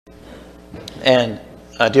And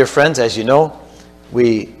dear friends, as you know,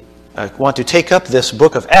 we want to take up this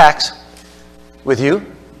book of Acts with you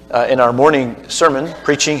in our morning sermon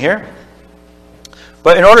preaching here.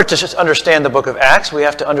 But in order to just understand the book of Acts, we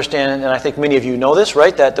have to understand, and I think many of you know this,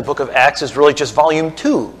 right, that the book of Acts is really just volume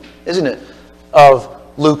 2, isn't it, of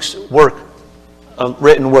Luke's work,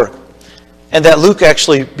 written work. And that Luke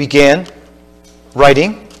actually began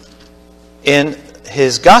writing in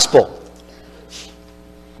his gospel.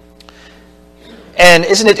 And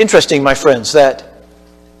isn't it interesting, my friends, that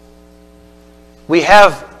we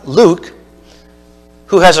have Luke,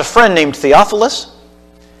 who has a friend named Theophilus,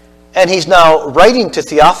 and he's now writing to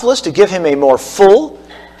Theophilus to give him a more full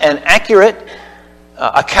and accurate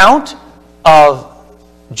account of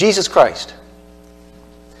Jesus Christ.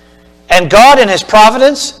 And God in his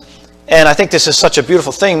providence, and I think this is such a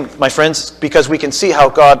beautiful thing, my friends, because we can see how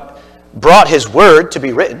God brought his word to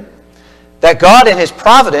be written, that God in his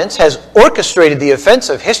providence has orchestrated the events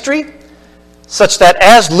of history such that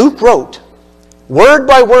as Luke wrote, word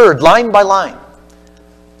by word, line by line,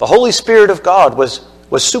 the Holy Spirit of God was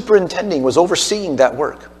superintending, was overseeing that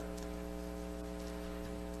work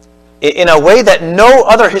in a way that no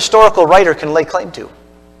other historical writer can lay claim to.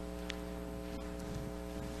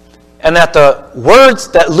 And that the words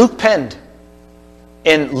that Luke penned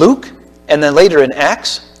in Luke and then later in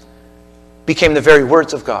Acts became the very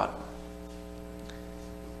words of God.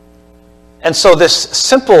 And so this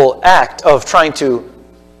simple act of trying to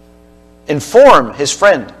inform his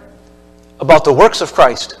friend about the works of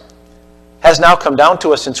Christ has now come down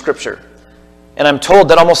to us in Scripture. And I'm told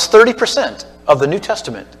that almost 30% of the New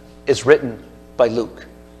Testament is written by Luke.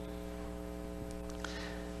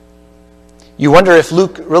 You wonder if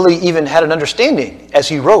Luke really even had an understanding as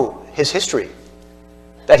he wrote his history,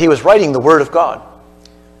 that he was writing the Word of God.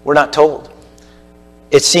 We're not told.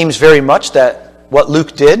 It seems very much that what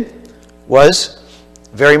Luke did was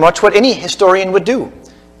very much what any historian would do.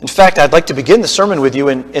 In fact, I'd like to begin the sermon with you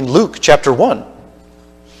in Luke chapter 1.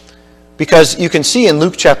 Because you can see in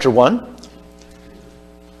Luke chapter 1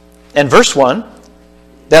 and verse 1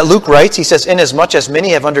 that Luke writes, he says, "Inasmuch as many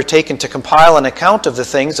have undertaken to compile an account of the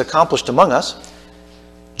things accomplished among us,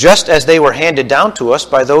 just as they were handed down to us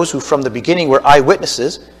by those who from the beginning were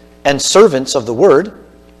eyewitnesses and servants of the word,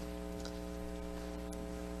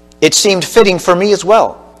 it seemed fitting for me as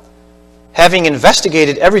well, having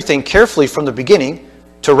investigated everything carefully from the beginning,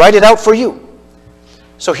 to write it out for you."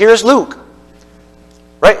 So here's Luke.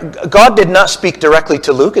 Right? God did not speak directly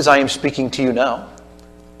to Luke as I am speaking to you now.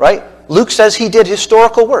 Right? Luke says he did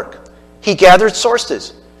historical work. He gathered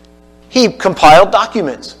sources. He compiled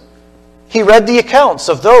documents. He read the accounts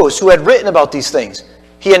of those who had written about these things.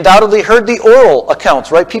 He undoubtedly heard the oral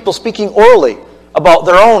accounts, right? People speaking orally about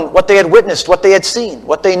their own, what they had witnessed, what they had seen,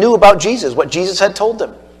 what they knew about Jesus, what Jesus had told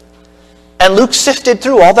them. And Luke sifted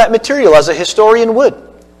through all that material as a historian would.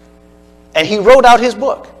 And he wrote out his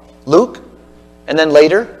book, Luke, and then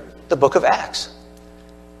later, the book of Acts.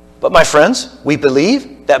 But my friends, we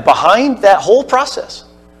believe that behind that whole process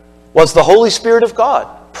was the Holy Spirit of God,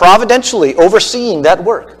 providentially overseeing that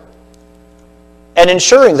work and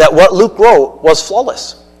ensuring that what Luke wrote was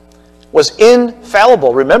flawless, was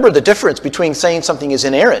infallible. Remember the difference between saying something is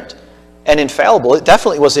inerrant and infallible. It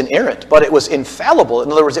definitely was inerrant, but it was infallible.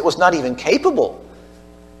 In other words, it was not even capable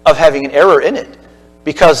of having an error in it,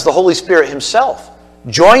 because the Holy Spirit himself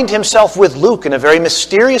joined himself with Luke in a very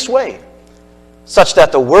mysterious way, such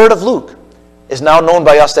that the word of Luke is now known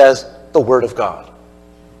by us as the Word of God.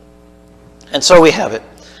 And so we have it,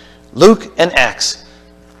 Luke and Acts.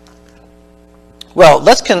 Well,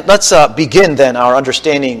 let's begin then our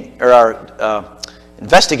understanding or our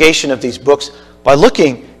investigation of these books by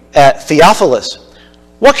looking at Theophilus.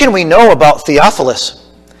 What can we know about Theophilus?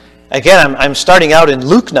 Again, I'm starting out in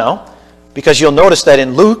Luke now, because you'll notice that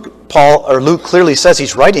in Luke, Luke clearly says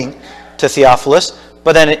he's writing to Theophilus,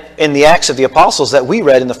 but then in the Acts of the Apostles that we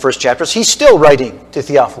read in the first chapters, he's still writing to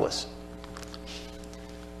Theophilus.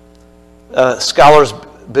 Scholars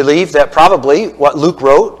believe that probably what Luke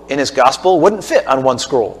wrote in his gospel wouldn't fit on one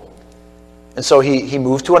scroll. And so he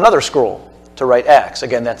moved to another scroll to write Acts.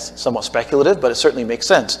 Again, that's somewhat speculative, but it certainly makes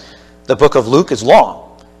sense. The book of Luke is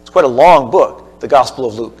long. It's quite a long book, the Gospel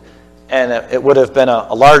of Luke. And it would have been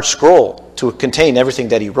a large scroll to contain everything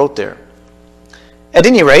that he wrote there. At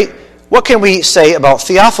any rate, what can we say about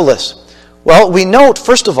Theophilus? Well, we note,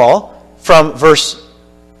 first of all, from verse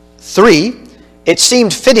 3, "It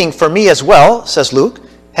seemed fitting for me as well," says Luke,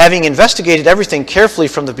 "having investigated everything carefully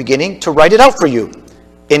from the beginning, to write it out for you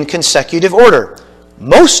in consecutive order.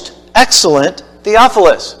 Most excellent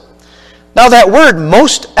Theophilus." Now that word,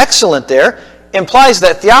 most excellent there, implies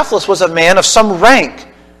that Theophilus was a man of some rank,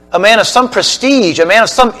 a man of some prestige, a man of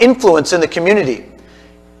some influence in the community.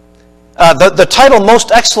 The title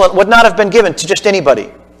most excellent would not have been given to just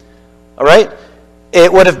anybody. All right?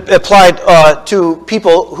 It would have applied to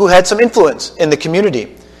people who had some influence in the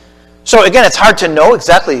community. So again, it's hard to know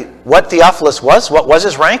exactly what Theophilus was, what was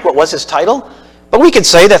his rank, what was his title. But we could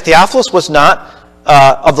say that Theophilus was not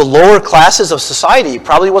of the lower classes of society. He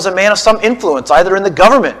probably was a man of some influence, either in the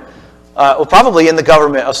government, or probably in the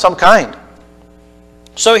government of some kind.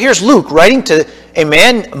 So here's Luke writing to a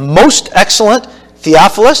man most excellent,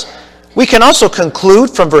 Theophilus. We can also conclude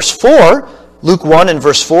from verse 4, Luke 1 and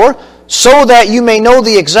verse 4, so that you may know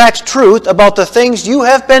the exact truth about the things you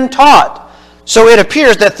have been taught. So it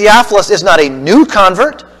appears that Theophilus is not a new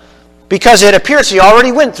convert, because it appears he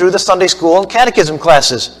already went through the Sunday school and catechism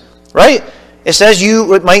classes, right? It says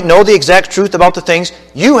you might know the exact truth about the things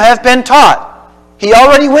you have been taught. He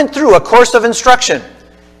already went through a course of instruction.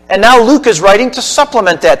 And now Luke is writing to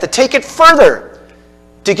supplement that, to take it further,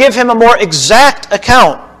 to give him a more exact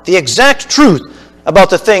account, the exact truth about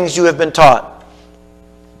the things you have been taught.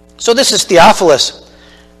 So this is Theophilus.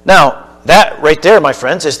 Now, that right there, my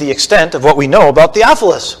friends, is the extent of what we know about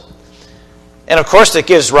Theophilus. And of course, it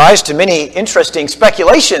gives rise to many interesting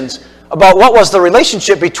speculations about what was the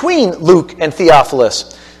relationship between Luke and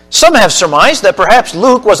Theophilus. Some have surmised that perhaps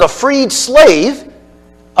Luke was a freed slave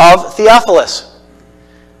of Theophilus.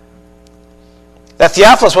 That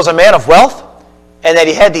Theophilus was a man of wealth, and that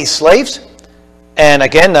he had these slaves. And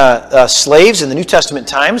again, slaves in the New Testament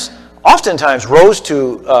times oftentimes rose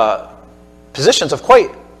to positions of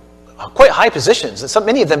quite high positions. And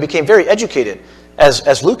many of them became very educated,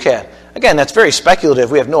 as Luke had. Again, that's very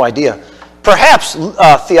speculative. We have no idea. Perhaps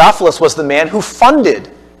Theophilus was the man who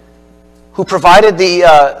provided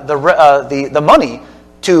the money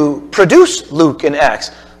to produce Luke and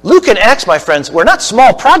Acts. Luke and Acts, my friends, were not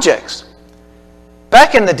small projects.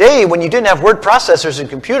 Back in the day when you didn't have word processors and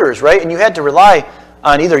computers, right, and you had to rely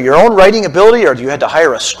on either your own writing ability or you had to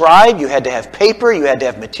hire a scribe, you had to have paper, you had to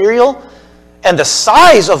have material, and the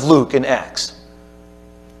size of Luke and Acts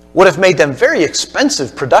would have made them very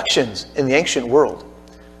expensive productions in the ancient world.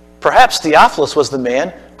 Perhaps Theophilus was the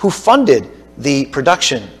man who funded the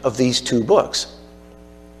production of these two books.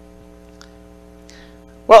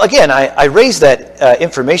 Well, again, I raise that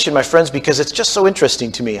information, my friends, because it's just so interesting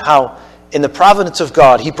to me how in the providence of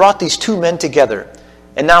God, he brought these two men together.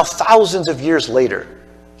 And now, thousands of years later,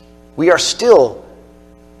 we are still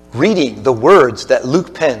reading the words that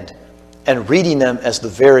Luke penned and reading them as the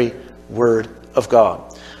very Word of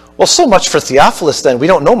God. Well, so much for Theophilus then. We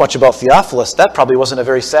don't know much about Theophilus. That probably wasn't a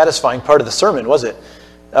very satisfying part of the sermon, was it?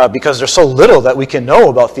 Because there's so little that we can know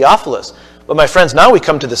about Theophilus. But my friends, now we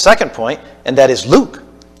come to the second point, and that is Luke.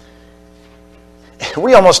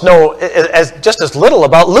 We almost know just as little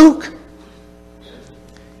about Luke.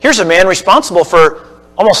 Here's a man responsible for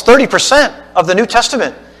almost 30% of the New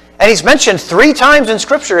Testament. And he's mentioned 3 times in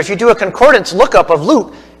Scripture. If you do a concordance lookup of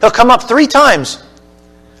Luke, he'll come up 3 times.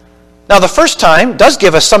 Now, the first time does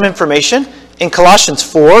give us some information. In Colossians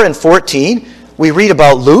 4 and 14, we read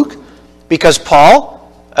about Luke because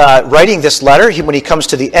Paul, writing this letter, when he comes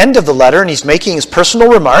to the end of the letter and he's making his personal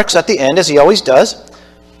remarks at the end, as he always does,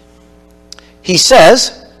 he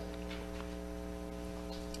says,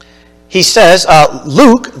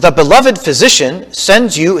 Luke, the beloved physician,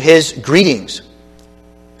 sends you his greetings.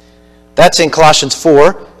 That's in Colossians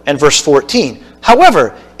 4 and verse 14.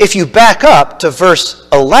 However, if you back up to verse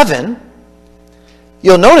 11,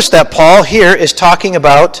 you'll notice that Paul here is talking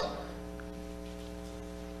about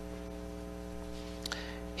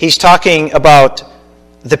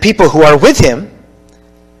the people who are with him.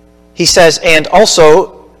 He says, and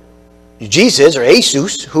also Jesus, or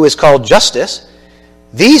Jesus, who is called Justus,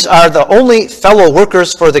 these are the only fellow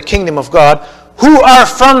workers for the kingdom of God who are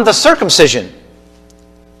from the circumcision.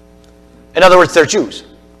 In other words, they're Jews.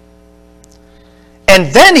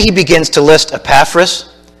 And then he begins to list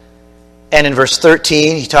Epaphras. And in verse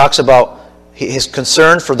 13, he talks about his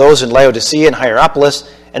concern for those in Laodicea and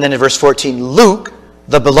Hierapolis. And then in verse 14, Luke,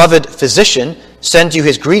 the beloved physician, sends you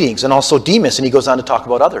his greetings, and also Demas. And he goes on to talk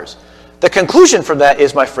about others. The conclusion from that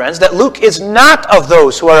is, my friends, that Luke is not of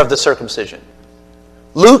those who are of the circumcision.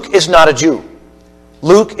 Luke is not a Jew.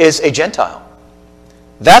 Luke is a Gentile.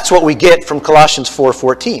 That's what we get from Colossians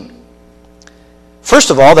 4:14. First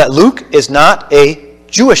of all, that Luke is not a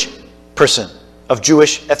Jewish person of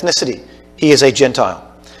Jewish ethnicity. He is a Gentile.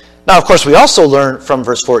 Now, of course, we also learn from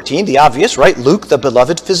verse 14, the obvious, right? Luke, the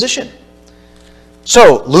beloved physician.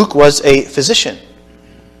 So, Luke was a physician.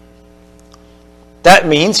 That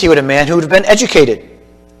means he was a man who would have been educated.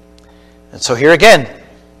 And so here again,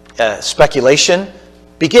 speculation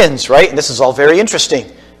begins, right? And this is all very interesting.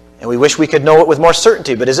 And we wish we could know it with more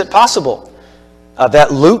certainty, but is it possible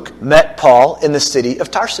that Luke met Paul in the city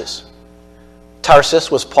of Tarsus?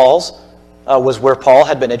 Tarsus was where Paul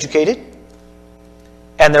had been educated.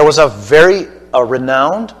 And there was a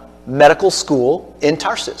renowned medical school in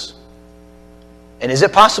Tarsus. And is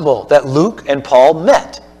it possible that Luke and Paul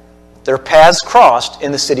met? Their paths crossed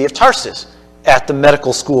in the city of Tarsus at the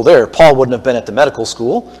medical school there. Paul wouldn't have been at the medical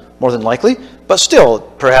school, more than likely, but still,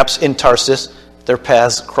 perhaps in Tarsus, their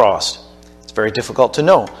paths crossed. It's very difficult to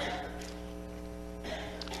know.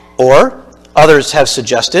 Or others have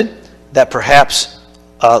suggested that perhaps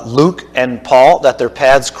Luke and Paul, that their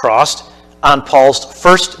paths crossed on Paul's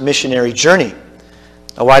first missionary journey.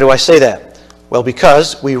 Now, why do I say that? Well,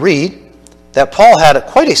 because we read that Paul had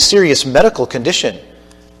quite a serious medical condition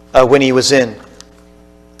when he was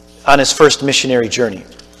on his first missionary journey.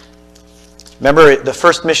 Remember, the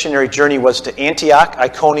first missionary journey was to Antioch,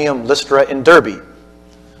 Iconium, Lystra, and Derbe.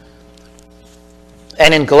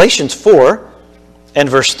 And in Galatians 4 and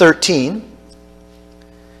verse 13,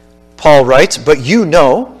 Paul writes, "But you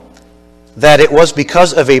know that it was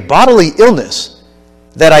because of a bodily illness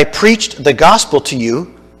that I preached the gospel to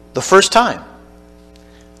you the first time."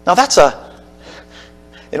 Now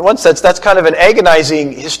in one sense, that's kind of an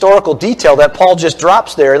agonizing historical detail that Paul just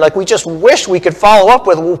drops there. Like, we just wish we could follow up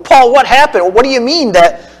with, "Well, Paul, what happened? What do you mean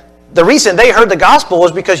that the reason they heard the gospel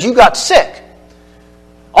was because you got sick?"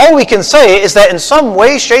 All we can say is that in some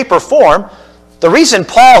way, shape, or form, the reason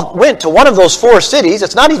Paul went to one of those 4 cities,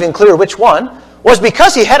 it's not even clear which one, was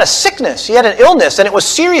because he had a sickness, he had an illness, and it was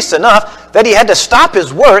serious enough that he had to stop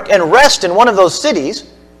his work and rest in one of those cities.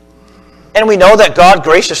 And we know that God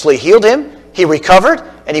graciously healed him, he recovered,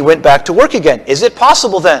 and he went back to work again. Is it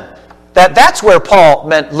possible then that that's where Paul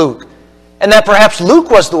met Luke? And that perhaps Luke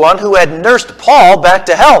was the one who had nursed Paul back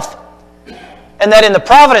to health? And that in the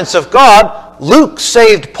providence of God, Luke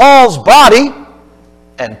saved Paul's body,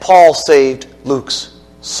 and Paul saved Luke's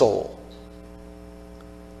soul.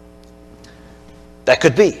 That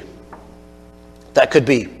could be. That could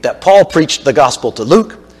be that Paul preached the gospel to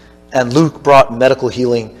Luke, and Luke brought medical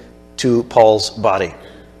healing to Paul's body.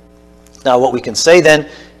 Now, what we can say then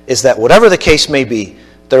is that whatever the case may be,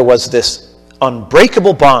 there was this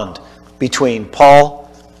unbreakable bond between Paul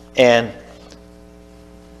and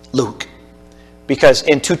Luke. Because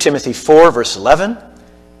in 2 Timothy 4, verse 11,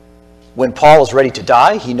 when Paul is ready to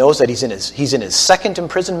die, he knows that he's in his second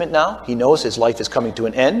imprisonment now. He knows his life is coming to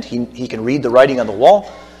an end. He can read the writing on the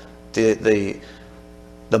wall. The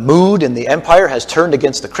mood in the empire has turned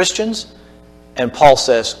against the Christians. And Paul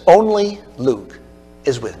says, "Only Luke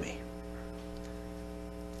is with me."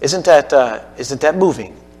 Isn't that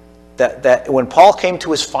moving? That when Paul came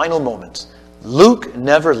to his final moments, Luke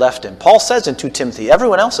never left him. Paul says in 2 Timothy,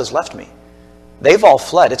 "Everyone else has left me. They've all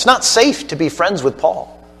fled." It's not safe to be friends with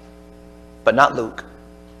Paul, but not Luke.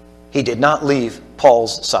 He did not leave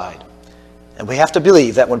Paul's side. And we have to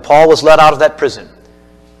believe that when Paul was let out of that prison,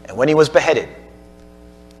 and when he was beheaded,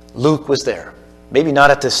 Luke was there. Maybe not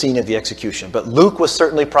at the scene of the execution, but Luke was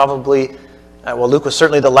certainly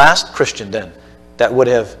the last Christian then that would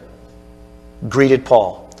have greeted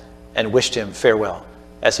Paul and wished him farewell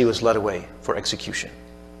as he was led away for execution.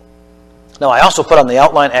 Now, I also put on the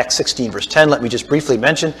outline Acts 16, verse 10. Let me just briefly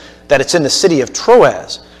mention that it's in the city of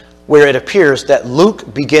Troas where it appears that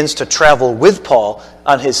Luke begins to travel with Paul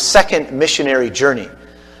on his second missionary journey.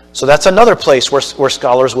 So that's another place where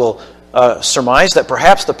scholars will surmise that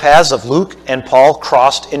perhaps the paths of Luke and Paul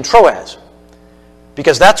crossed in Troas.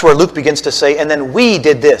 Because that's where Luke begins to say, "And then we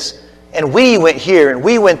did this, and we went here, and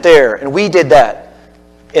we went there, and we did that,"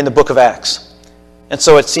 in the book of Acts. And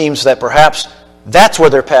so it seems that perhaps that's where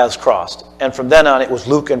their paths crossed. And from then on, it was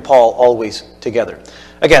Luke and Paul always together.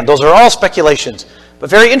 Again, those are all speculations, but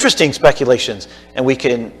very interesting speculations. And we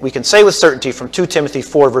can say with certainty from 2 Timothy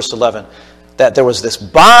 4, verse 11, that there was this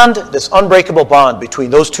bond, this unbreakable bond between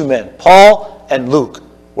those two men. Paul and Luke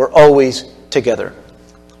were always together.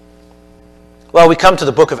 Well, we come to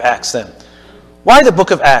the book of Acts then. Why the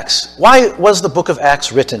book of Acts? Why was the book of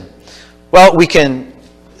Acts written? Well, we can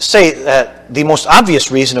say that the most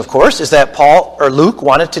obvious reason, of course, is that Luke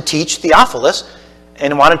wanted to teach Theophilus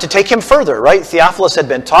and wanted to take him further, right? Theophilus had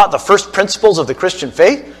been taught the first principles of the Christian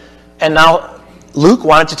faith, and now Luke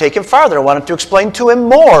wanted to take him farther, wanted to explain to him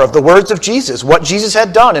more of the words of Jesus, what Jesus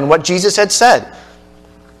had done and what Jesus had said.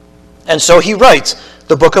 And so he writes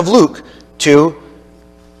the book of Luke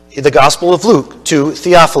the Gospel of Luke to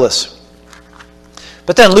Theophilus.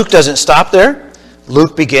 But then Luke doesn't stop there.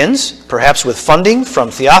 Luke begins, perhaps with funding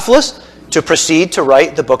from Theophilus, to proceed to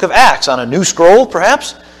write the book of Acts on a new scroll,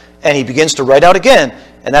 perhaps, and he begins to write out again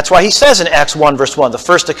And that's why he says in Acts 1, verse 1, the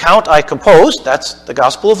first account I composed, that's the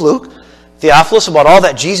Gospel of Luke, Theophilus, about all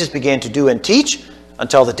that Jesus began to do and teach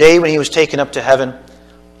until the day when he was taken up to heaven.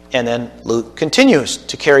 And then Luke continues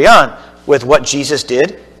to carry on with what Jesus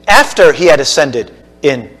did after he had ascended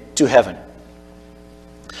into heaven.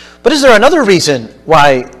 But is there another reason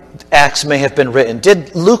why Acts may have been written?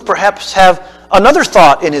 Did Luke perhaps have another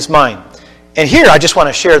thought in his mind? And here I just want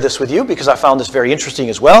to share this with you because I found this very interesting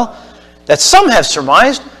as well, that some have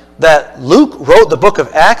surmised that Luke wrote the book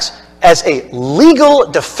of Acts as a legal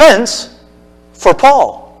defense for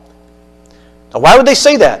Paul. Now, why would they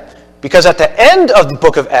say that? Because at the end of the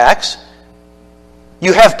book of Acts,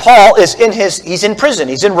 you have Paul he's in prison.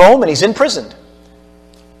 He's in Rome and he's imprisoned.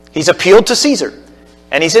 He's appealed to Caesar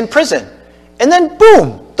and he's in prison. And then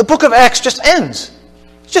boom, the book of Acts just ends.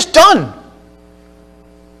 It's just done.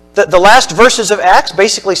 The last verses of Acts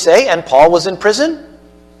basically say, and Paul was in prison,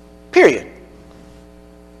 period.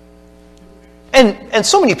 And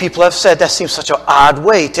so many people have said that seems such an odd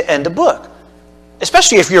way to end a book.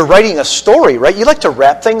 Especially if you're writing a story, right? You like to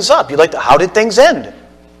wrap things up. You like to, how did things end?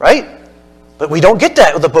 Right? But we don't get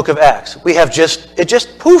that with the book of Acts. We have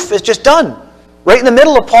poof, it's just done. Right in the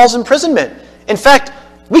middle of Paul's imprisonment. In fact,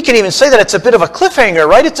 we can even say that it's a bit of a cliffhanger,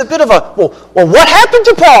 right? It's a bit of a, well, what happened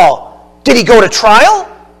to Paul? Did he go to trial?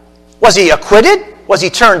 Was he acquitted? Was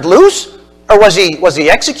he turned loose? Or was he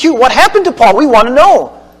executed? What happened to Paul? We want to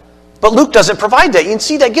know. But Luke doesn't provide that. You can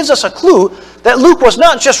see that gives us a clue that Luke was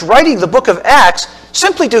not just writing the book of Acts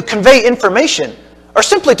simply to convey information, or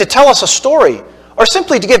simply to tell us a story, or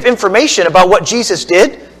simply to give information about what Jesus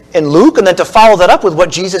did in Luke, and then to follow that up with what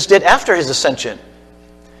Jesus did after his ascension.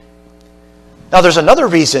 Now there's another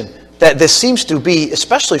reason that this seems to be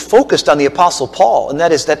especially focused on the Apostle Paul, and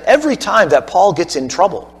that is that every time that Paul gets in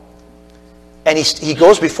trouble, and he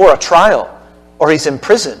goes before a trial, or he's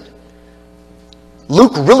imprisoned,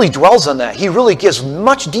 Luke really dwells on that. He really gives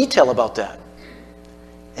much detail about that.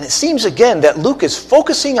 And it seems again that Luke is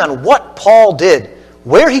focusing on what Paul did,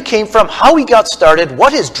 where he came from, how he got started,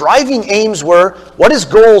 what his driving aims were, what his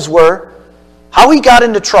goals were, how he got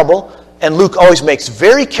into trouble. And Luke always makes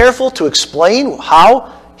very careful to explain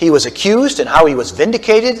how he was accused and how he was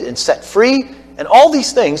vindicated and set free, and all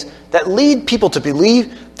these things that lead people to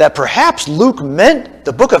believe that perhaps Luke meant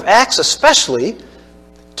the book of Acts especially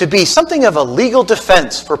to be something of a legal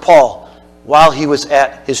defense for Paul while he was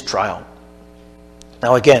at his trial.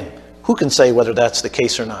 Now again, who can say whether that's the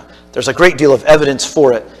case or not? There's a great deal of evidence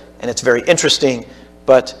for it, and it's very interesting,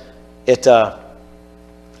 but it's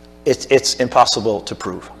impossible to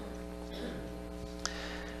prove.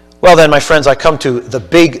 Well then, my friends, I come to the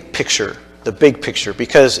big picture,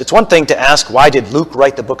 because it's one thing to ask, why did Luke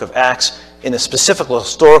write the book of Acts in a specific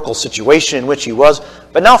historical situation in which he was?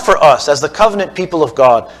 But now for us, as the covenant people of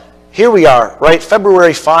God, here we are, right,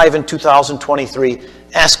 February 5 in 2023,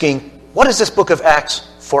 asking, what is this book of Acts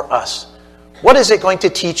for us? What is it going to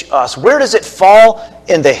teach us? Where does it fall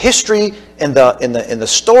in the history, in the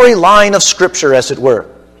storyline of Scripture, as it were?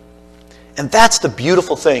 And that's the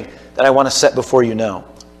beautiful thing that I want to set before you now.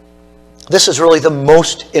 This is really the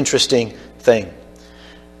most interesting thing.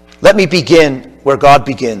 Let me begin where God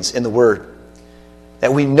begins, in the Word.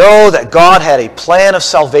 That we know that God had a plan of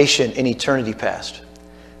salvation in eternity past.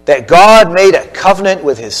 That God made a covenant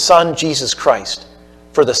with His Son, Jesus Christ,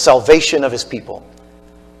 for the salvation of His people.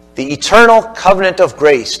 The eternal covenant of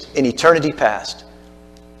grace in eternity past.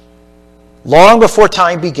 Long before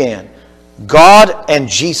time began, God and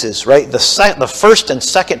Jesus, right, the first and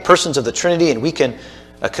second persons of the Trinity, and we can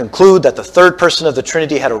conclude that the third person of the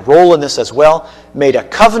Trinity had a role in this as well, made a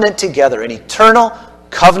covenant together, an eternal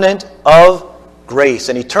covenant of grace,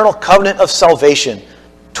 an eternal covenant of salvation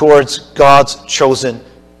towards God's chosen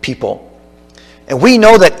people. And we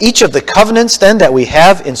know that each of the covenants then that we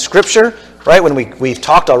have in Scripture, right, when we've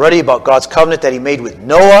talked already about God's covenant that He made with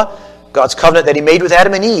Noah, God's covenant that He made with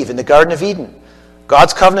Adam and Eve in the Garden of Eden,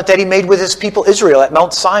 God's covenant that He made with His people Israel at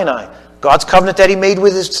Mount Sinai, God's covenant that He made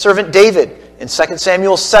with His servant David in 2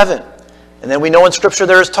 Samuel 7. And then we know in Scripture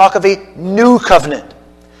there is talk of a new covenant.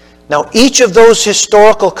 Now each of those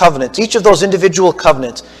historical covenants, each of those individual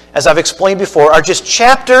covenants, as I've explained before, are just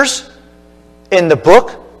chapters in the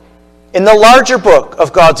book, in the larger book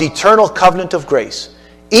of God's eternal covenant of grace.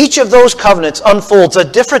 Each of those covenants unfolds a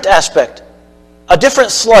different aspect, a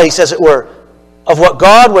different slice, as it were, of what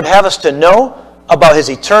God would have us to know about His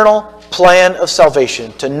eternal plan of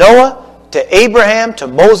salvation. To Noah, to Abraham, to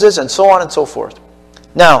Moses, and so on and so forth.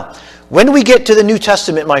 Now, when we get to the New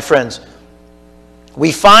Testament, my friends,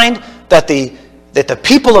 we find that the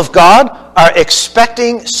people of God are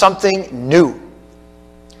expecting something new.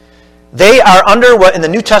 They are under what in the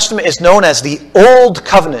New Testament is known as the Old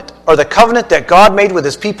Covenant, or the covenant that God made with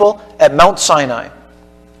his people at Mount Sinai.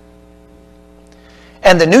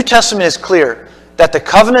 And the New Testament is clear that the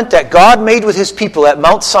covenant that God made with his people at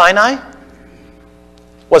Mount Sinai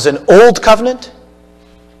was an old covenant,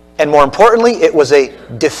 and more importantly, it was a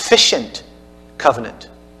deficient covenant.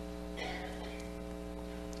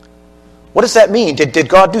 What does that mean? Did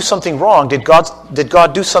God do something wrong? Did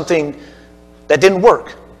God do something that didn't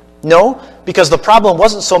work? No, because the problem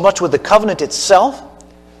wasn't so much with the covenant itself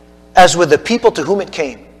as with the people to whom it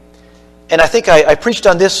came. And I think I preached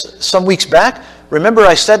on this some weeks back. Remember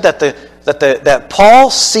I said that Paul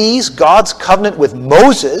sees God's covenant with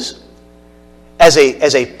Moses as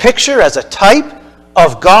a picture, as a type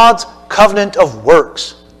of God's covenant of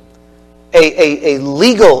works. A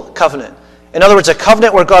legal covenant. In other words, a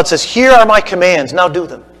covenant where God says, here are my commands, now do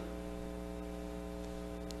them.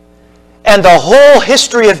 And the whole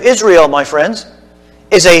history of Israel, my friends,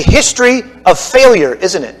 is a history of failure,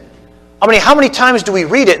 isn't it? How many times do we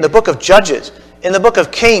read it in the book of Judges, in the book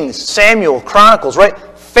of Kings, Samuel, Chronicles, right?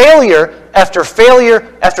 Failure after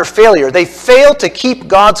failure after failure. They fail to keep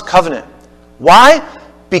God's covenant. Why?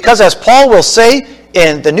 Because as Paul will say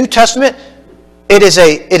in the New Testament, it is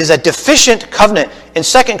a deficient covenant. In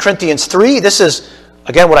 2 Corinthians 3, this is,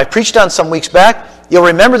 again, what I preached on some weeks back. You'll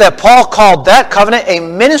remember that Paul called that covenant a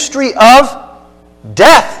ministry of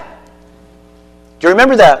death. Do you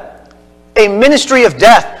remember that? A ministry of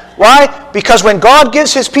death. Why? Because when God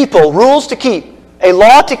gives his people rules to keep, a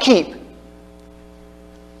law to keep,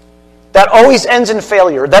 that always ends in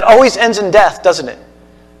failure. That always ends in death, doesn't it?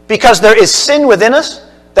 Because there is sin within us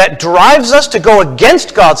that drives us to go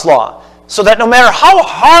against God's law. So that no matter how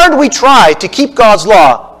hard we try to keep God's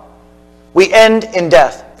law, we end in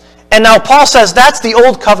death. And now Paul says that's the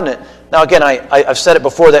old covenant. Now again, I've said it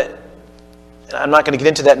before that, I'm not going to get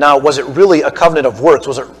into that now. Was it really a covenant of works?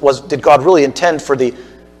 Did God really intend for the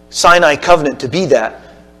Sinai covenant to be that?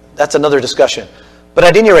 That's another discussion. But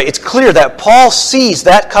at any rate, it's clear that Paul sees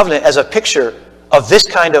that covenant as a picture of this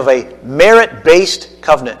kind of a merit-based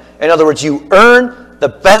covenant. In other words, you earn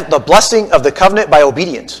the blessing of the covenant by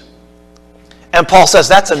obedience. And Paul says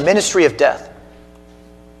that's a ministry of death.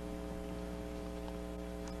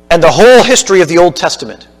 And the whole history of the Old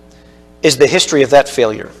Testament is the history of that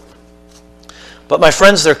failure. But my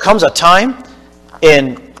friends, there comes a time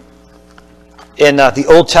in the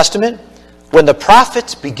Old Testament when the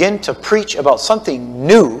prophets begin to preach about something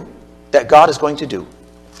new that God is going to do.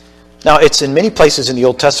 Now, it's in many places in the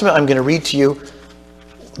Old Testament. I'm going to read to you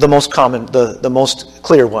the most common, the most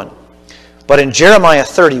clear one. But in Jeremiah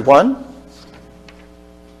 31,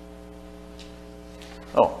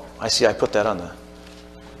 I see I put that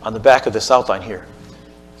on the back of this outline here.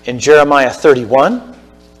 In Jeremiah 31,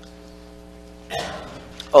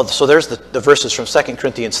 so there's the verses from 2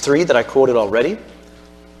 Corinthians 3 that I quoted already.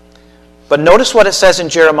 But notice what it says in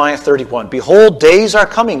Jeremiah 31. Behold, days are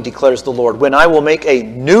coming, declares the Lord, when I will make a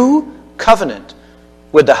new covenant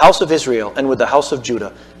with the house of Israel and with the house of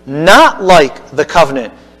Judah, not like the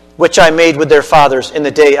covenant which I made with their fathers in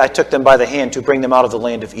the day I took them by the hand to bring them out of the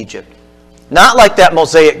land of Egypt. Not like that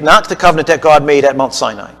Mosaic, not the covenant that God made at Mount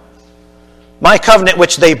Sinai. My covenant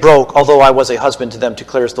which they broke, although I was a husband to them,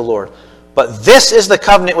 declares the Lord. But this is the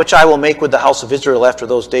covenant which I will make with the house of Israel after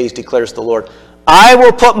those days, declares the Lord. I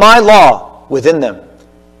will put my law within them,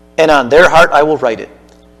 and on their heart I will write it.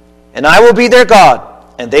 And I will be their God,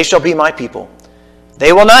 and they shall be my people.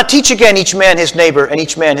 They will not teach again each man his neighbor and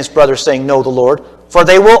each man his brother, saying, Know the Lord, for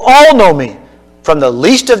they will all know me, from the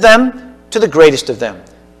least of them to the greatest of them,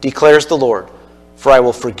 declares the Lord. For I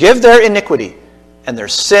will forgive their iniquity, and their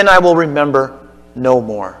sin I will remember no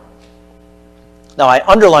more. Now I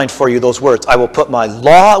underlined for you those words. I will put my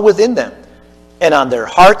law within them, and on their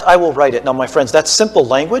heart I will write it. Now my friends, that's simple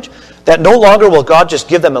language, that no longer will God just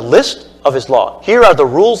give them a list of his law. Here are the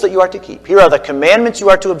rules that you are to keep. Here are the commandments you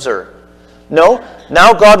are to observe. No,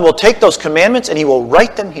 now God will take those commandments and he will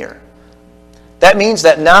write them here. That means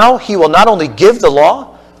that now he will not only give the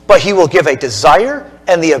law, but he will give a desire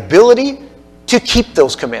and the ability to keep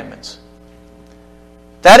those commandments.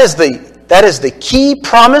 That is the key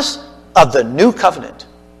promise of the new covenant.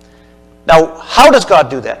 Now, how does God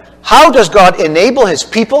do that? How does God enable his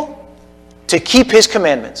people to keep his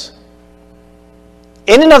commandments?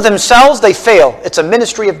 In and of themselves, they fail. It's a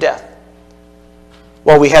ministry of death.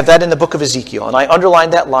 Well, we have that in the book of Ezekiel, and I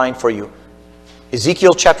underlined that line for you.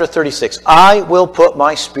 Ezekiel chapter 36, I will put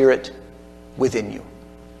my spirit within you.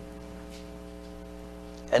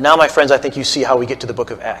 And now, my friends, I think you see how we get to the book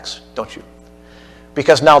of Acts, don't you?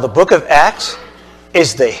 Because now the book of Acts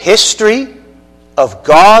is the history of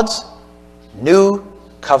God's new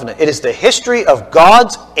covenant. It is the history of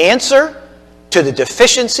God's answer to the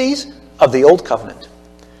deficiencies of the old covenant.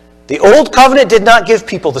 The old covenant did not give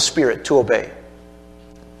people the Spirit to obey.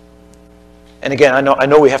 And again, I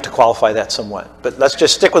know we have to qualify that somewhat, but let's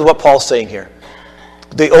just stick with what Paul's saying here.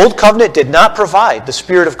 The old covenant did not provide the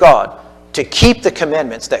Spirit of God to keep the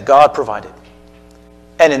commandments that God provided.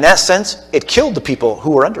 And in that sense, it killed the people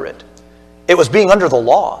who were under it. It was being under the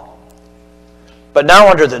law. But now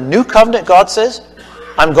under the new covenant, God says,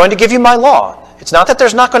 I'm going to give you my law. It's not that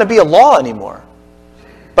there's not going to be a law anymore,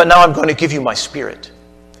 but now I'm going to give you my Spirit.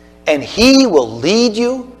 And He will lead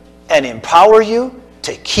you and empower you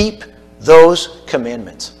to keep those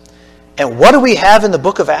commandments. And what do we have in the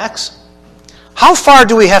book of Acts? How far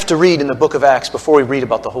do we have to read in the book of Acts before we read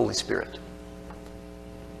about the Holy Spirit?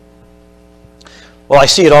 Well, I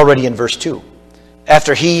see it already in verse 2.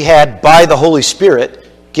 After He had, by the Holy Spirit,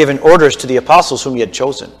 given orders to the apostles whom He had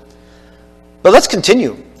chosen. But let's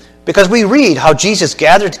continue, because we read how Jesus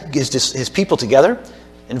gathered His people together.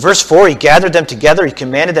 In verse 4, He gathered them together. He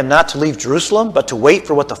commanded them not to leave Jerusalem, but to wait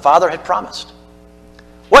for what the Father had promised.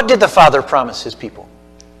 What did the Father promise His people?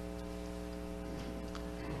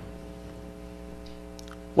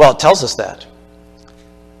 Well, it tells us that.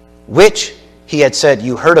 Which He had said,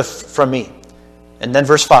 you heard from me. And then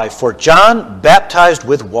verse 5, for John baptized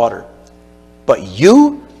with water, but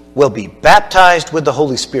you will be baptized with the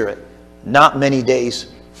Holy Spirit not many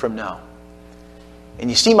days from now. And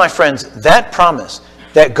you see, my friends, that promise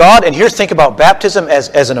that God, and here think about baptism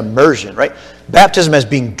as an immersion, right? Baptism as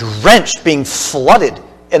being drenched, being flooded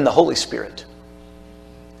in the Holy Spirit.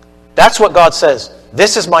 That's what God says.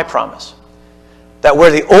 This is my promise. That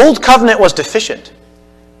where the old covenant was deficient,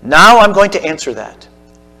 now I'm going to answer that.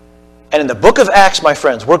 And in the book of Acts, my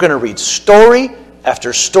friends, we're going to read story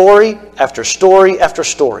after story after story after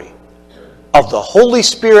story of the Holy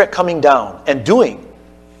Spirit coming down and doing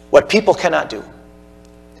what people cannot do.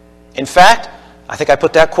 In fact, I think I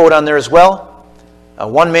put that quote on there as well.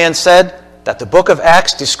 One man said that the book of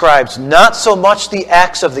Acts describes not so much the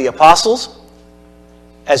acts of the apostles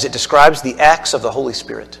as it describes the acts of the Holy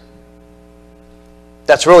Spirit.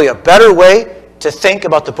 That's really a better way to think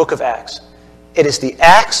about the book of Acts. It is the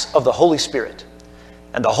acts of the Holy Spirit.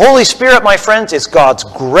 And the Holy Spirit, my friends, is God's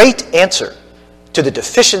great answer to the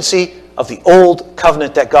deficiency of the old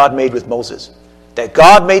covenant that God made with Moses, that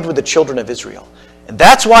God made with the children of Israel. And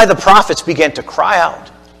that's why the prophets began to cry out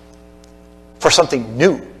for something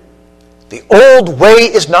new. The old way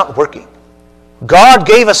is not working. God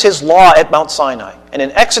gave us His law at Mount Sinai. And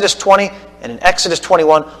in Exodus 20 and in Exodus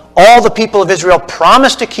 21, all the people of Israel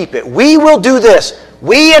promised to keep it. We will do this.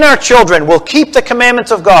 We and our children will keep the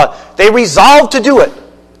commandments of God. They resolved to do it.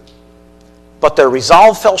 But their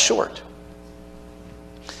resolve fell short.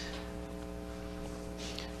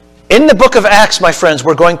 In the book of Acts, my friends,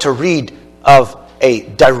 we're going to read of a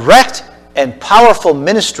direct and powerful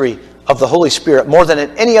ministry of the Holy Spirit more than at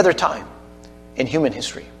any other time in human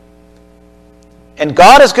history. And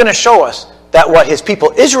God is going to show us that what His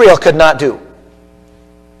people Israel could not do,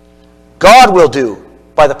 God will do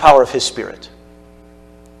by the power of His Spirit.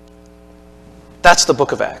 That's the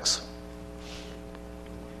book of Acts.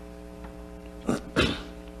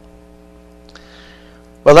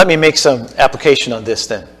 Well, let me make some application on this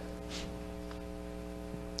then.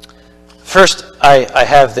 First, I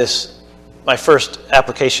have this. My first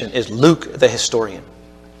application is Luke the historian.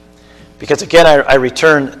 Because again, I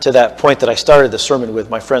return to that point that I started the sermon with,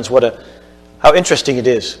 my friends, how interesting it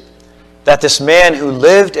is that this man who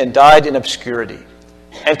lived and died in obscurity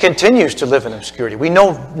and continues to live in obscurity. We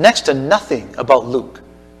know next to nothing about Luke.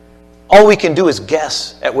 All we can do is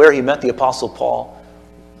guess at where he met the Apostle Paul,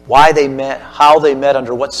 why they met, how they met,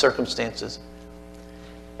 under what circumstances.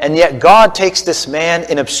 And yet God takes this man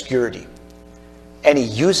in obscurity and He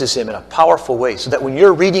uses him in a powerful way so that when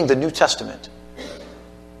you're reading the New Testament,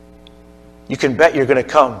 you can bet you're going to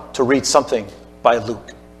come to read something by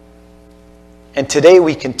Luke. And today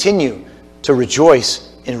we continue to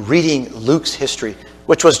rejoice in reading Luke's history,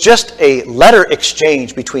 which was just a letter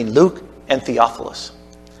exchange between Luke and Theophilus.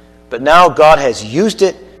 But now God has used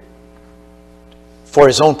it for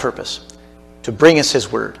His own purpose, to bring us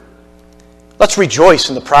His word. Let's rejoice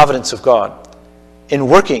in the providence of God in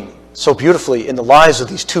working so beautifully in the lives of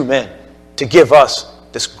these two men to give us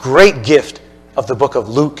this great gift of the book of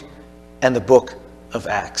Luke and the book of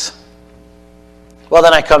Acts. Well,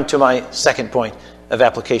 then I come to my second point of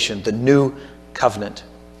application, the new covenant.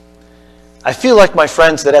 I feel like, my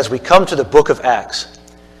friends, that as we come to the book of Acts,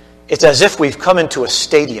 it's as if we've come into a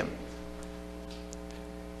stadium.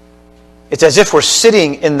 It's as if we're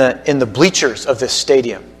sitting in the bleachers of this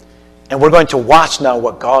stadium, and we're going to watch now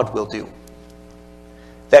what God will do.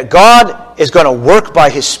 that God is going to work by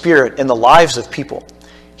His Spirit in the lives of people.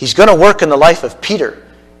 He's going to work in the life of Peter.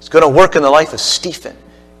 He's going to work in the life of Stephen.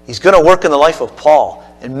 He's going to work in the life of Paul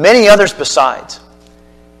and many others besides.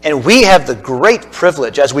 And we have the great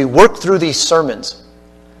privilege as we work through these sermons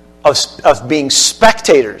of being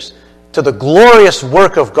spectators to the glorious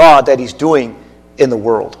work of God that He's doing in the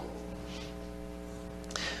world.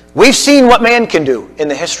 We've seen what man can do in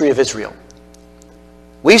the history of Israel.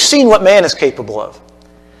 We've seen what man is capable of.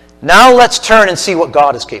 Now let's turn and see what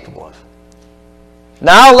God is capable of.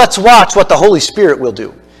 Now let's watch what the Holy Spirit will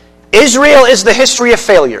do. Israel is the history of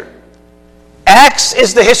failure. Acts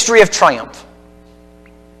is the history of triumph.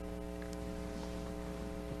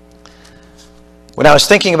 When I was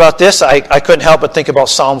thinking about this, I couldn't help but think about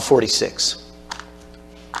Psalm 46.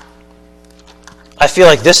 I feel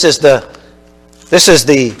like this is the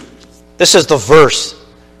verse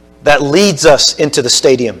that leads us into the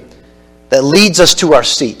stadium, that leads us to our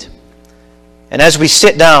seat. And as we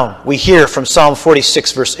sit down, we hear from Psalm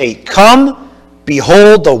 46, verse 8, "Come,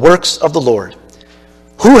 behold the works of the Lord.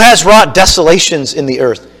 Who has wrought desolations in the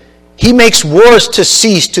earth? He makes wars to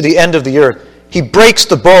cease to the end of the earth. He breaks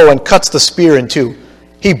the bow and cuts the spear in two.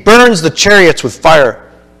 He burns the chariots with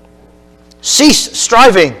fire. Cease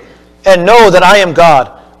striving and know that I am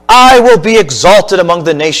God. I will be exalted among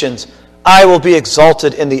the nations. I will be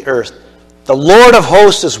exalted in the earth. The Lord of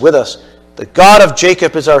hosts is with us. The God of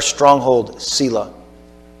Jacob is our stronghold, Selah."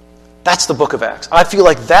 That's the book of Acts. I feel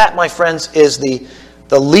like that, my friends, is the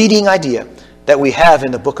leading idea that we have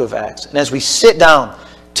in the book of Acts. And as we sit down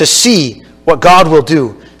to see what God will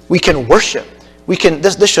do, we can worship.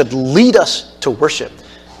 This should lead us to worship.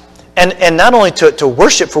 And not only to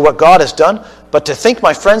worship for what God has done, but to think,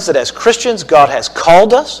 my friends, that as Christians, God has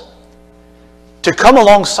called us to come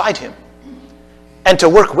alongside Him and to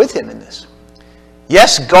work with Him in this.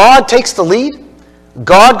 Yes, God takes the lead.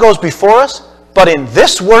 God goes before us. But in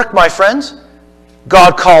this work, my friends,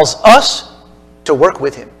 God calls us to work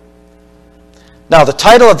with Him. Now, the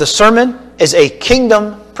title of the sermon is A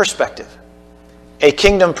Kingdom Perspective. A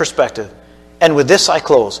Kingdom Perspective. And with this I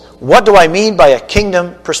close. What do I mean by a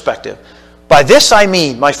kingdom perspective? By this I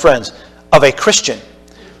mean, my friends, of a Christian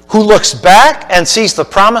who looks back and sees the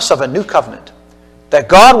promise of a new covenant, that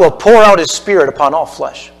God will pour out His Spirit upon all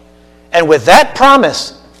flesh. And with that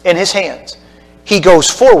promise in his hands, he goes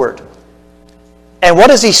forward. And what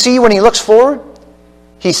does he see when he looks forward?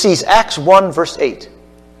 He sees Acts 1, verse 8.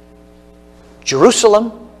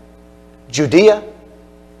 Jerusalem, Judea,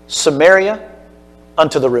 Samaria,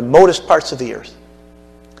 unto the remotest parts of the earth.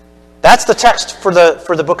 That's the text for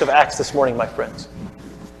the book of Acts this morning, my friends.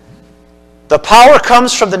 The power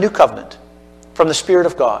comes from the new covenant, from the Spirit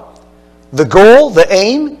of God. The goal, the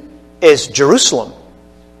aim, is Jerusalem,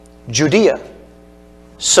 Judea,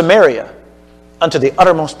 Samaria, unto the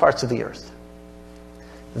uttermost parts of the earth.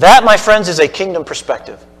 That, my friends, is a kingdom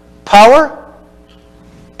perspective. Power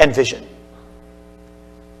and vision.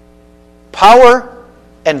 Power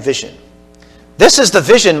and vision. This is the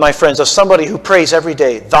vision, my friends, of somebody who prays every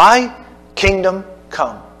day, Thy kingdom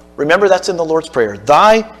come. Remember, that's in the Lord's Prayer.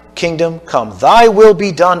 Thy kingdom come. Thy will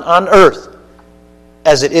be done on earth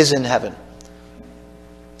as it is in heaven.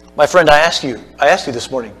 My friend, I ask you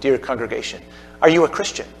this morning, dear congregation, are you a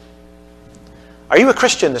Christian? Are you a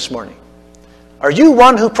Christian this morning? Are you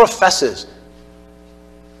one who professes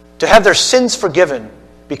to have their sins forgiven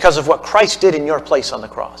because of what Christ did in your place on the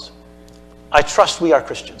cross? I trust we are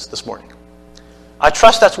Christians this morning. I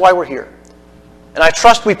trust that's why we're here. And I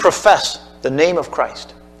trust we profess the name of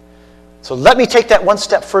Christ. So let me take that one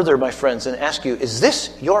step further, my friends, and ask you, is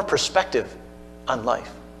this your perspective on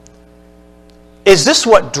life? Is this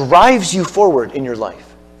what drives you forward in your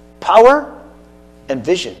life? Power and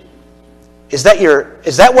vision. Is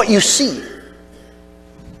that what you see?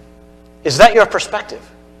 Is that your perspective?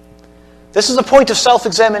 This is a point of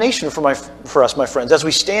self-examination for us, my friends, as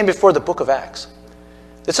we stand before the book of Acts.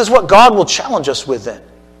 This is what God will challenge us with then,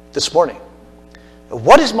 this morning.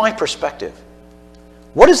 What is my perspective?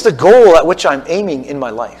 What is the goal at which I'm aiming in my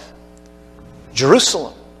life?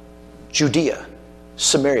 Jerusalem, Judea,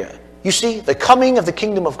 Samaria. You see, the coming of the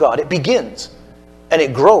kingdom of God, it begins, and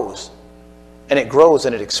it grows, and it grows,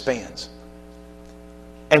 and it expands.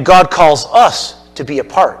 And God calls us to be a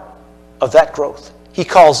part of that growth. He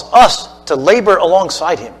calls us to labor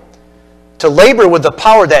alongside Him, to labor with the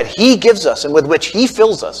power that He gives us and with which He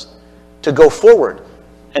fills us to go forward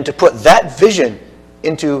and to put that vision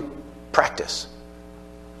into practice.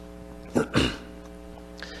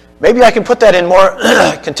 Maybe I can put that in more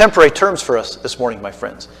contemporary terms for us this morning, my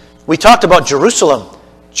friends. We talked about Jerusalem,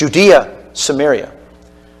 Judea, Samaria.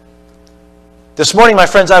 This morning, my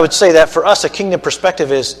friends, I would say that for us, a kingdom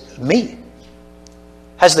perspective is me.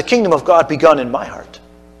 Has the kingdom of God begun in my heart?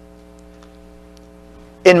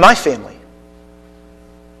 In my family?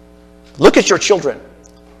 Look at your children.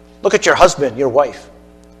 Look at your husband, your wife.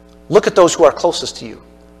 Look at those who are closest to you.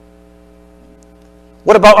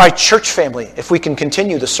 What about my church family, if we can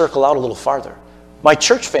continue to circle out a little farther? My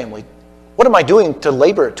church family, what am I doing to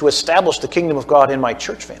labor to establish the kingdom of God in my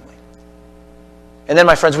church family? And then,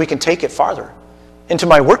 my friends, we can take it farther into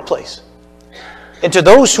my workplace, into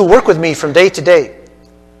those who work with me from day to day,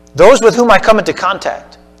 those with whom I come into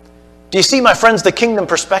contact. Do you see, my friends, the kingdom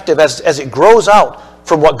perspective as it grows out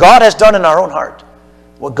from what God has done in our own heart,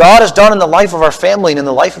 what God has done in the life of our family and in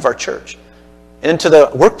the life of our church, and into the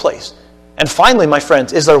workplace? And finally, my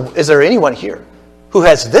friends, is there anyone here who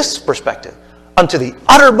has this perspective unto the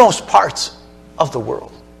uttermost parts of the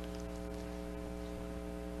world?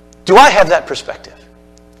 Do I have that perspective?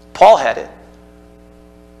 Paul had it.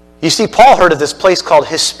 You see, Paul heard of this place called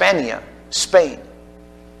Hispania, Spain.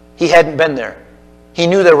 He hadn't been there. He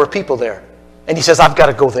knew there were people there. And he says, I've got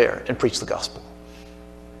to go there and preach the gospel.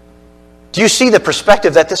 Do you see the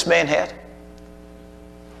perspective that this man had?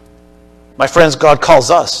 My friends, God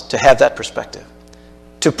calls us to have that perspective.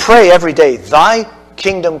 To pray every day, thy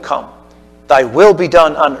kingdom come, thy will be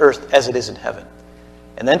done on earth as it is in heaven.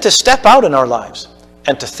 And then to step out in our lives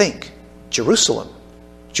and to think, Jerusalem,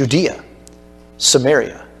 Judea,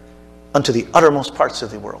 Samaria, unto the uttermost parts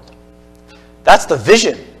of the world. That's the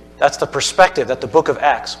vision, that's the perspective that the book of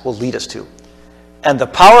Acts will lead us to. And the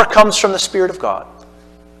power comes from the Spirit of God.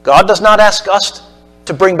 God does not ask us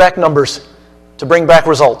to bring back numbers, to bring back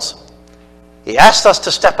results. He asks us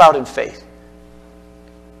to step out in faith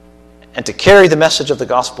and to carry the message of the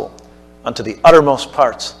gospel unto the uttermost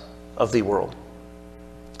parts of the world.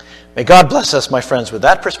 May God bless us, my friends, with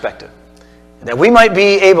that perspective, and that we might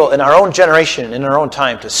be able in our own generation, in our own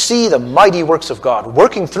time, to see the mighty works of God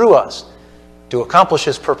working through us to accomplish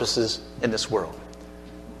His purposes in this world.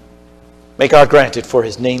 May God grant it for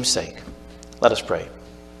His name's sake. Let us pray.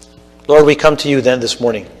 Lord, we come to you then this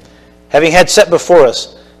morning, having had set before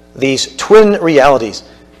us these twin realities,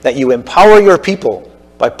 that you empower your people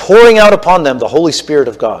by pouring out upon them the Holy Spirit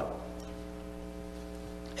of God,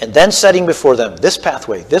 and then setting before them this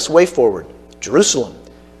pathway, this way forward, Jerusalem,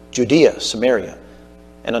 Judea, Samaria,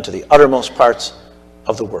 and unto the uttermost parts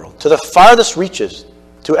of the world, to the farthest reaches,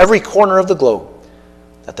 to every corner of the globe,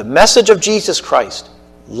 that the message of Jesus Christ,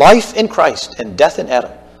 life in Christ and death in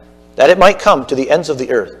Adam, that it might come to the ends of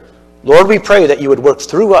the earth. Lord, we pray that you would work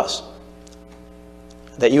through us,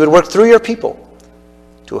 that you would work through your people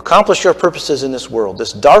to accomplish your purposes in this world,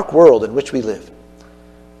 this dark world in which we live.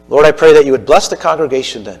 Lord, I pray that you would bless the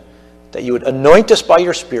congregation then, that you would anoint us by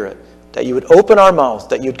your Spirit, that you would open our mouth,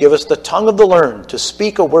 that you'd give us the tongue of the learned to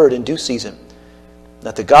speak a word in due season,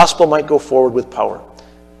 that the gospel might go forward with power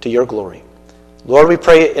to your glory. Lord, we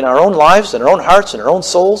pray it in our own lives, in our own hearts, in our own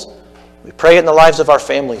souls. We pray it in the lives of our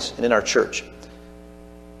families and in our church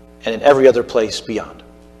and in every other place beyond.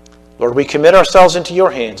 Lord, we commit ourselves into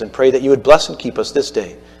your hands and pray that you would bless and keep us this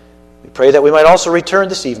day. We pray that we might also return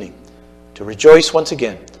this evening to rejoice once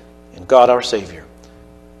again in God our Savior.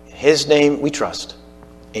 In His name we trust.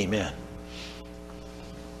 Amen.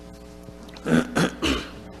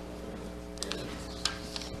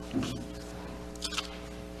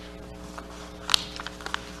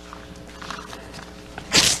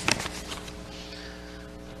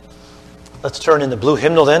 Let's turn in the blue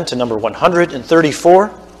hymnal then to number 134.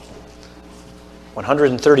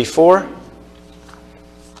 134,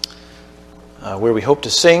 where we hope to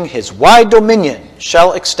sing, His wide dominion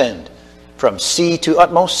shall extend from sea to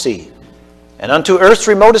utmost sea, and unto earth's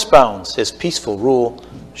remotest bounds His peaceful rule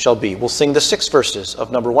shall be. We'll sing the 6 verses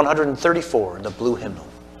of number 134 in the blue hymnal.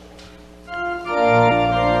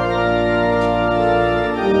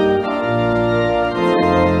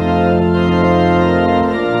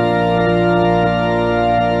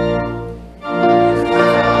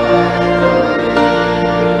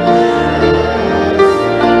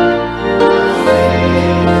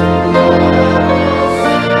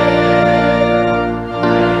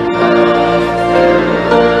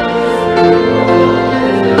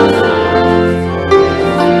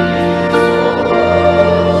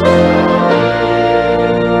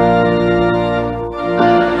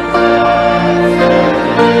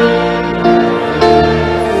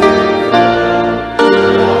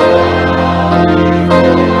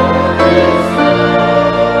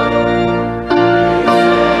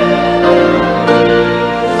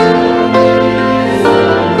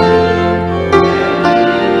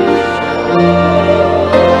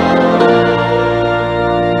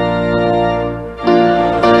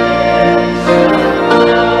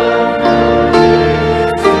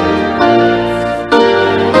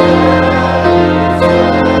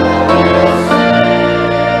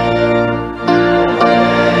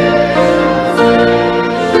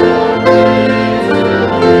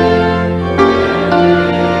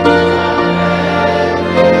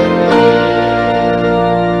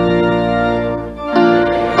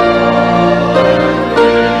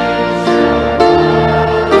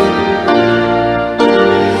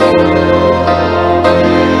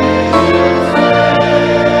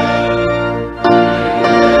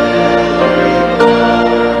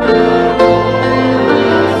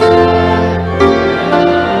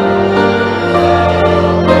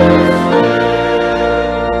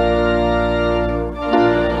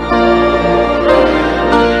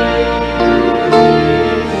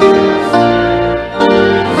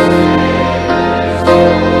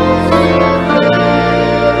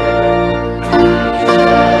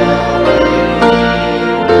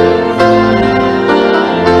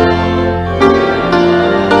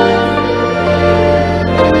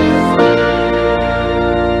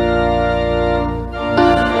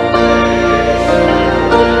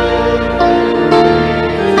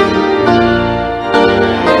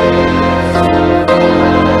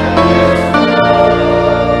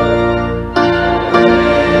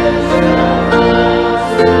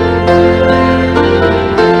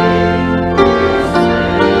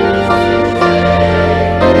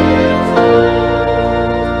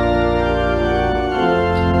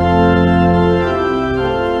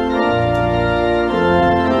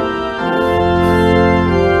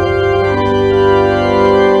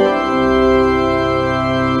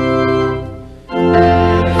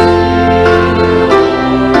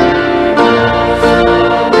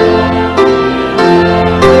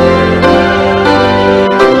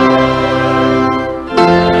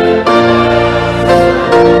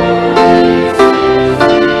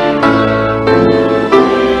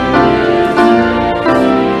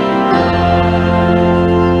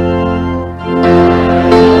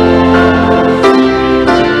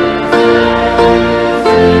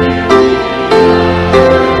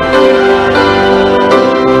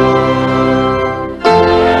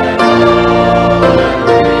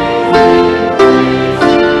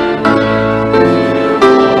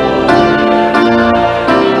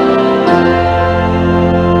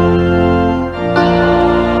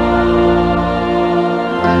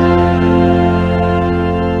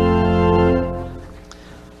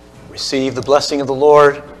 the blessing of the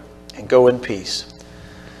Lord and go in peace.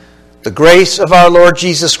 The grace of our Lord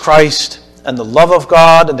Jesus Christ and the love of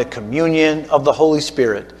God and the communion of the Holy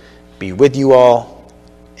Spirit be with you all.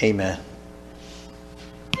 Amen.